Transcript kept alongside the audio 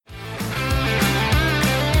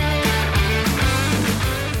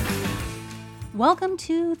Welcome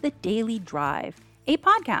to The Daily Drive, a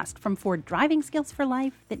podcast from Ford Driving Skills for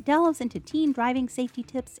Life that delves into teen driving safety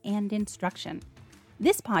tips and instruction.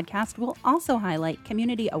 This podcast will also highlight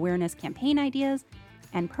community awareness campaign ideas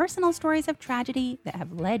and personal stories of tragedy that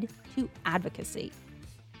have led to advocacy.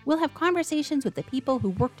 We'll have conversations with the people who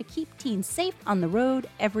work to keep teens safe on the road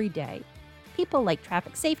every day. People like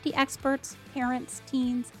traffic safety experts, parents,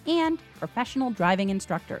 teens, and professional driving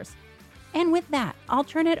instructors. And with that, I'll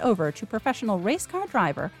turn it over to professional race car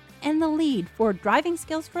driver and the lead for Driving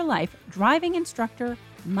Skills for Life driving instructor,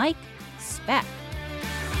 Mike Speck.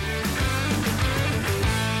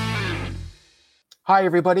 Hi,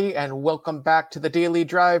 everybody, and welcome back to the Daily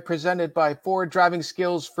Drive presented by Ford Driving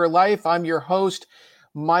Skills for Life. I'm your host,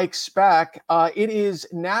 Mike Speck. It is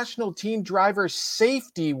National Teen Driver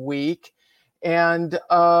Safety Week, and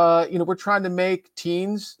we're trying to make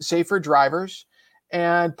teens safer drivers.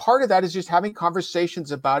 And part of that is just having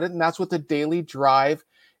conversations about it. And that's what the Daily Drive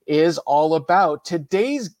is all about.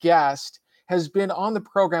 Today's guest has been on the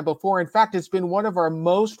program before. In fact, it's been one of our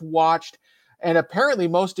most watched and apparently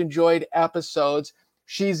most enjoyed episodes.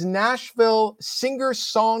 She's Nashville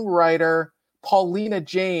singer-songwriter Paulina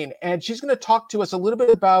Jayne. And she's going to talk to us a little bit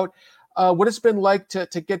about what it's been like to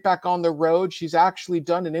get back on the road. She's actually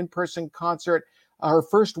done an in-person concert, her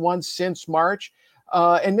first one since March.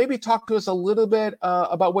 And maybe talk to us a little bit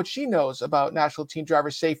about what she knows about National Teen Driver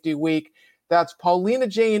Safety Week. That's Paulina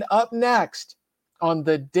Jayne up next on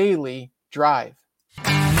the Daily Drive.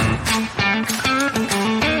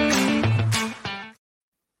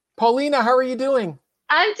 Paulina, how are you doing?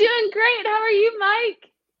 I'm doing great. How are you,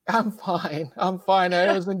 Mike? I'm fine. I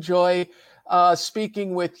always enjoy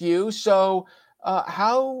speaking with you. So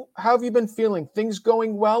how have you been feeling? Things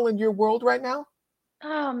going well in your world right now?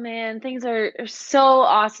 Oh man, things are so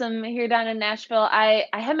awesome here down in Nashville. I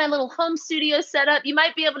have my little home studio set up. You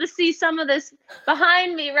might be able to see some of this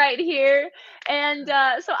behind me right here. And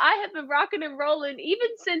so I have been rocking and rolling even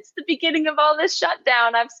since the beginning of all this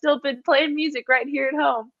shutdown. I've still been playing music right here at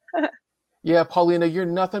home. Yeah, Paulina, you're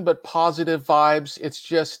nothing but positive vibes. It's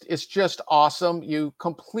just awesome. You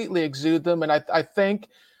completely exude them. And I think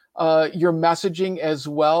your messaging as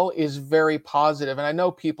well is very positive. And I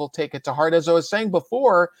know people take it to heart. As I was saying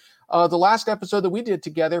before, the last episode that we did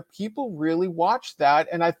together, people really watched that.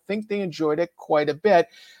 And I think they enjoyed it quite a bit.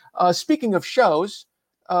 Speaking of shows,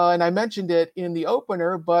 and I mentioned it in the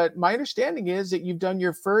opener, but my understanding is that you've done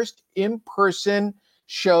your first in-person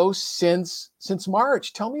show since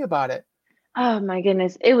March. Tell me about it. Oh my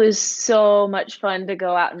goodness. It was so much fun to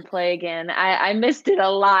go out and play again. I missed it a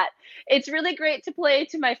lot. It's really great to play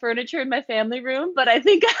to my furniture in my family room, but I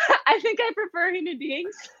think I prefer human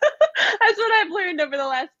beings. That's what I've learned over the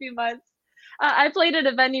last few months. I played at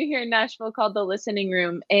a venue here in Nashville called the Listening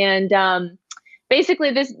Room, and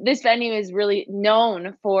basically this venue is really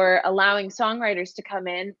known for allowing songwriters to come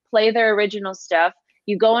in, play their original stuff.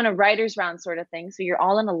 You go in a writer's round sort of thing. So you're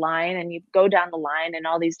all in a line and you go down the line and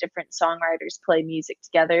all these different songwriters play music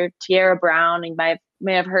together. Tierra Brown, you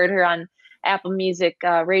may have heard her on Apple Music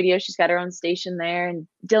radio. She's got her own station there. And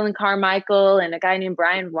Dylan Carmichael and a guy named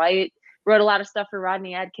Brian White wrote a lot of stuff for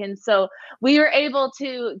Rodney Adkins. So we were able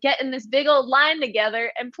to get in this big old line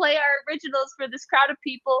together and play our originals for this crowd of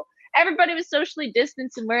people. Everybody was socially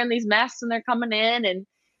distanced and wearing these masks when they're coming in. And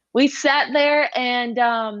we sat there and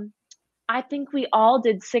I think we all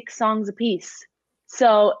did 6 songs apiece.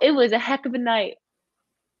 So it was a heck of a night.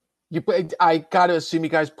 I got to assume you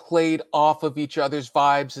guys played off of each other's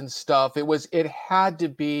vibes and stuff. It had to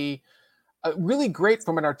be really great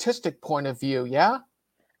from an artistic point of view. Yeah.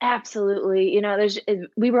 Absolutely.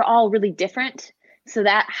 We were all really different. So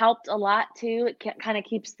that helped a lot too. It kind of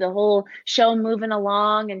keeps the whole show moving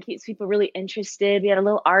along and keeps people really interested. We had a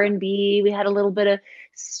little R&B. We had a little bit of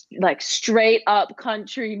like straight up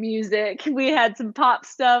country music. We had some pop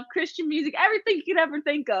stuff, Christian music, everything you could ever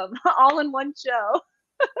think of, all in one show.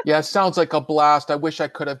 Yeah, it sounds like a blast. I wish I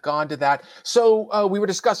could have gone to that. So we were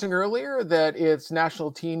discussing earlier that it's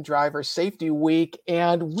National Teen Driver Safety Week,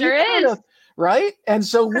 and right? And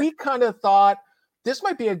so we kind of thought this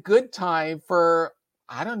might be a good time for,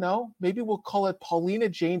 I don't know, maybe we'll call it Paulina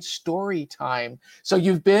Jayne story time. So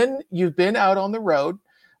you've been out on the road.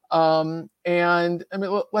 And I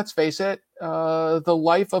mean, let's face it, the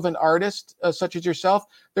life of an artist such as yourself,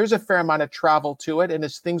 there's a fair amount of travel to it. And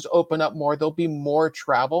as things open up more, there'll be more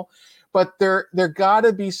travel. But there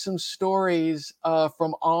gotta be some stories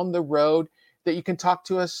from on the road that you can talk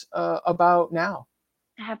to us about now.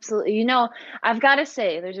 Absolutely. I've got to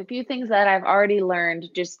say, there's a few things that I've already learned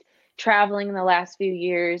just traveling in the last few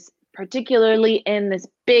years, particularly in this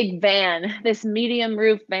big van, this medium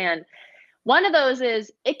roof van. One of those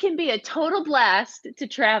is it can be a total blast to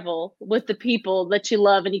travel with the people that you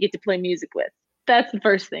love and you get to play music with. That's the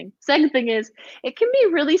first thing. Second thing is it can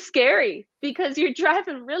be really scary because you're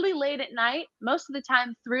driving really late at night, most of the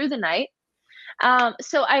time through the night.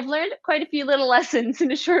 So I've learned quite a few little lessons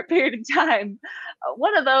in a short period of time.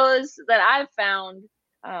 One of those that I've found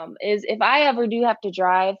is if I ever do have to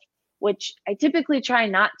drive, which I typically try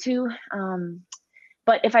not to,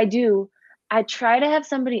 but if I do, I try to have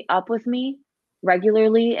somebody up with me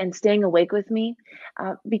regularly and staying awake with me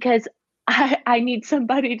because I need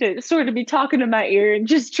somebody to sort of be talking in my ear and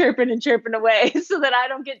just chirping and chirping away so that I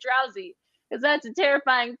don't get drowsy, because that's a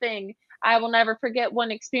terrifying thing. I will never forget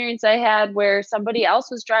one experience I had where somebody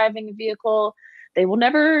else was driving a vehicle. They will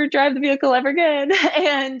never drive the vehicle ever again.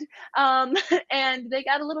 And and they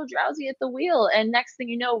got a little drowsy at the wheel. And next thing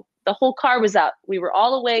you know, the whole car was up. We were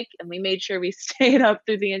all awake and we made sure we stayed up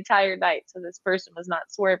through the entire night. So this person was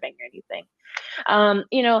not swerving or anything.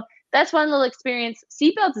 You know, that's one little experience.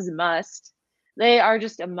 Seatbelts is a must. They are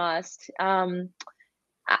just a must.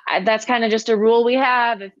 That's kind of just a rule we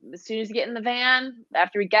have. As soon as you get in the van,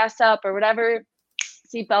 after we gas up or whatever,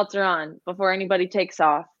 seatbelts are on before anybody takes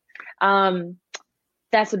off.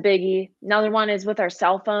 That's a biggie. Another one is with our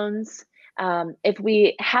cell phones. If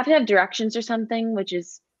we have to have directions or something, which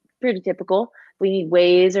is pretty typical, we need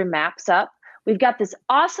Waze or maps up. We've got this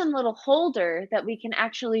awesome little holder that we can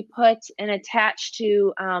actually put and attach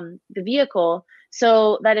to the vehicle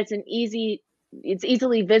so that it's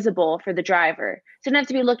easily visible for the driver. So you don't have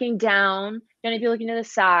to be looking down, you don't have to be looking to the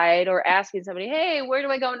side or asking somebody, hey, where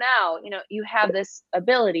do I go now? You know, you have this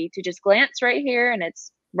ability to just glance right here and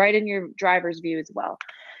it's right in your driver's view as well.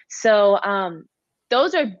 So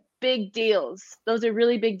those are big deals. Those are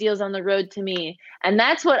really big deals on the road to me. And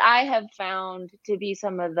that's what I have found to be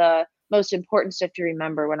some of the most important stuff to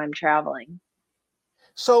remember when I'm traveling.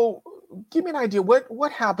 So give me an idea.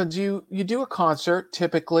 What happens? You do a concert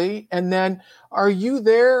typically, and then are you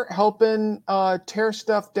there helping tear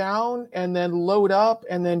stuff down and then load up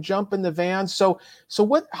and then jump in the van? So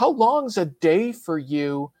how long's a day for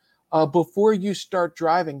you before you start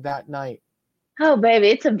driving that night? Oh, baby,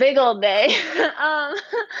 it's a big old day. I'm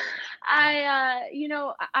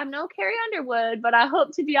no Carrie Underwood, but I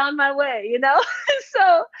hope to be on my way, you know?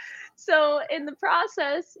 So in the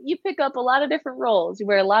process, you pick up a lot of different roles. You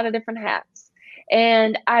wear a lot of different hats.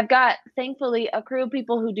 And I've got, thankfully, a crew of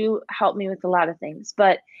people who do help me with a lot of things.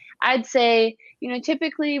 But I'd say,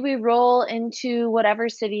 typically we roll into whatever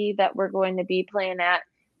city that we're going to be playing at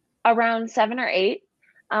around 7 or 8.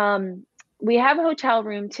 We have a hotel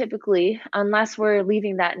room typically, unless we're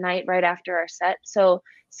leaving that night right after our set. So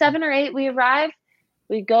 7 or 8, we arrive.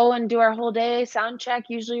 We go and do our whole day sound check,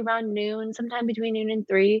 usually around noon, sometime between noon and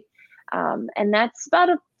 3. And that's about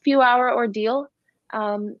a few hour ordeal.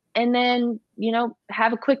 And then,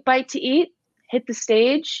 have a quick bite to eat, hit the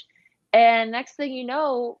stage. And next thing you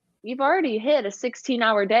know, you've already hit a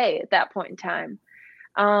 16-hour day at that point in time.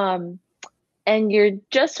 And you're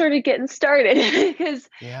just sort of getting started because,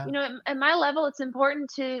 at my level, it's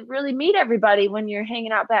important to really meet everybody when you're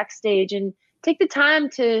hanging out backstage and take the time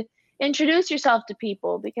to introduce yourself to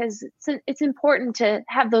people, because it's important to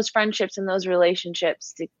have those friendships and those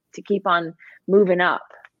relationships to keep on moving up.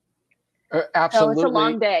 Absolutely. So it's a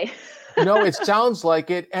long day. No, it sounds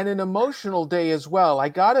like it, and an emotional day as well. I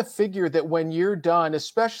got to figure that when you're done,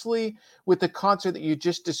 especially with the concert that you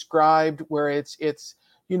just described, where it's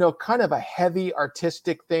kind of a heavy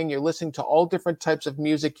artistic thing. You're listening to all different types of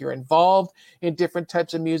music. You're involved in different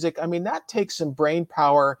types of music. I mean, that takes some brain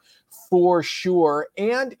power for sure,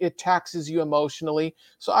 and it taxes you emotionally.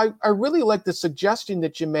 So I really like the suggestion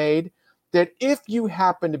that you made, that if you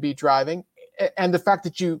happen to be driving, and the fact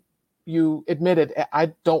that you admitted,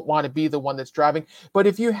 I don't want to be the one that's driving, but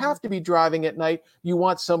if you have to be driving at night, you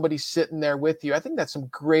want somebody sitting there with you. I think that's some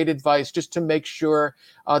great advice, just to make sure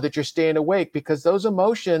that you're staying awake, because those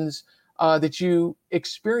emotions that you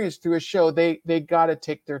experience through a show, they got to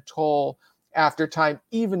take their toll after time,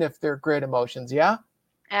 even if they're great emotions. Yeah.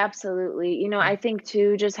 Absolutely. I think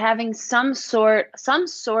too, just having some sort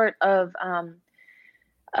of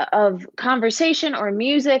conversation or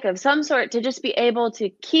music of some sort to just be able to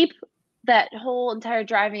keep that whole entire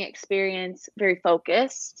driving experience very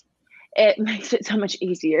focused, it makes it so much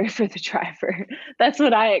easier for the driver. That's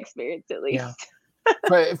what I experienced, at least.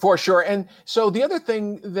 Yeah. For sure. And so the other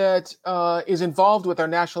thing that is involved with our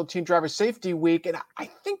National Teen Driver Safety Week, and I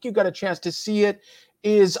think you got a chance to see it,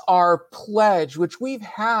 is our pledge, which we've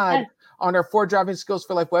had on our Ford Driving Skills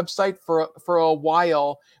for Life website for a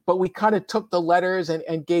while, but we kind of took the letters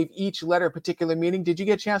and gave each letter a particular meaning. Did you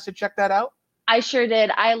get a chance to check that out? I sure did.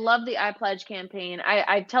 I love the I Pledge campaign.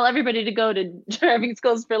 I tell everybody to go to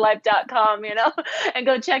drivingskillsforlife.com, and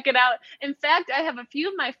go check it out. In fact, I have a few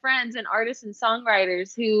of my friends and artists and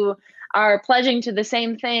songwriters who are pledging to the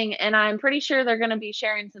same thing, and I'm pretty sure they're going to be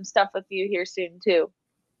sharing some stuff with you here soon too.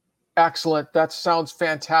 Excellent. That sounds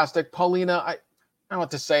fantastic. Paulina, I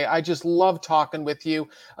want to say, I just love talking with you.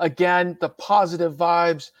 Again, the positive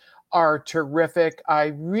vibes are terrific.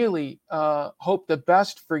 I really hope the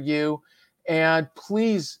best for you. And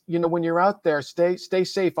please, when you're out there, stay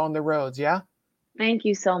safe on the roads. Yeah. Thank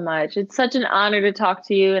you so much. It's such an honor to talk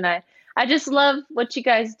to you. And I just love what you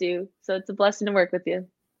guys do. So it's a blessing to work with you.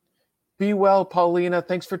 Be well, Paulina.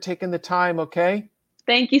 Thanks for taking the time. Okay.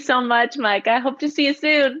 Thank you so much, Mike. I hope to see you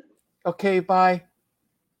soon. Okay. Bye.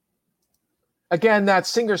 Again, that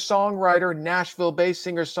singer-songwriter, Nashville-based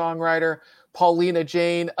singer-songwriter, Paulina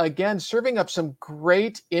Jayne, again, serving up some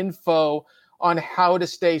great info on how to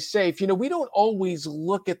stay safe. We don't always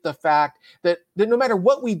look at the fact that no matter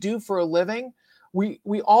what we do for a living,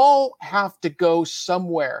 we all have to go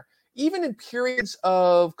somewhere. Even in periods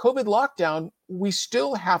of COVID lockdown, we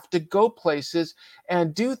still have to go places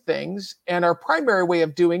and do things. And our primary way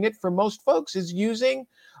of doing it for most folks is using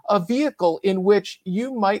a vehicle in which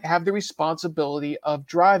you might have the responsibility of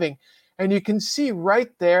driving. And you can see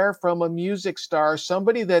right there from a music star,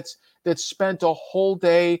 somebody that's spent a whole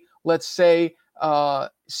day, let's say,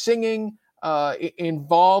 singing,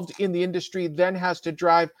 involved in the industry, then has to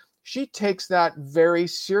drive. She takes that very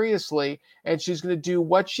seriously, and she's going to do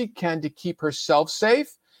what she can to keep herself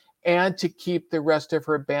safe and to keep the rest of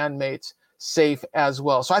her bandmates safe as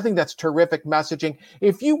well. So I think that's terrific messaging.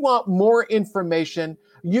 If you want more information,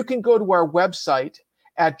 you can go to our website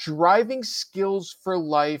at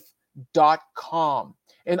drivingskillsforlife.com.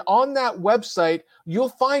 And on that website, you'll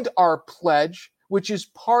find our pledge, which is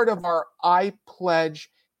part of our I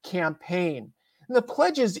Pledge campaign. And the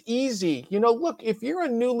pledge is easy. Look, if you're a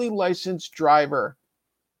newly licensed driver,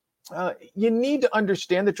 you need to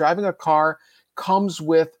understand that driving a car comes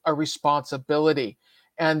with a responsibility.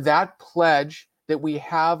 And that pledge that we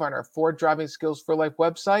have on our Ford Driving Skills for Life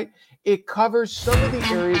website, it covers some of the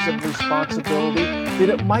areas of responsibility that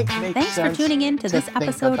it might make Thanks sense for tuning in to this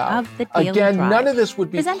episode of The Daily Again, Drive, none of this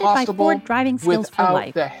would be presented possible by Ford Driving Skills for without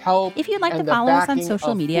Life. the help If you'd like to and the follow us on backing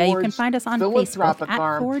social of media, you can Ford's find us on philanthropic Facebook at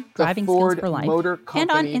arm, Ford the Driving Skills Ford for Life, Motor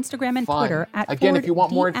and on Company Instagram and Fund. Twitter at Again, Ford if you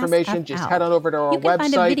want more information, just head on over to our You can website,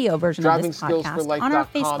 find a video version of this podcast on our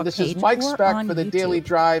drivingskillsforlife.com. Facebook This page is Mike or Speck on for the YouTube. Daily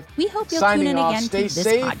Drive. We hope you'll Signing tune in off. again Stay to this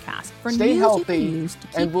safe, podcast for stay news healthy, you can use to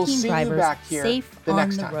and keep we'll teen see you drivers back here safe the on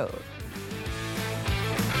next the time. road.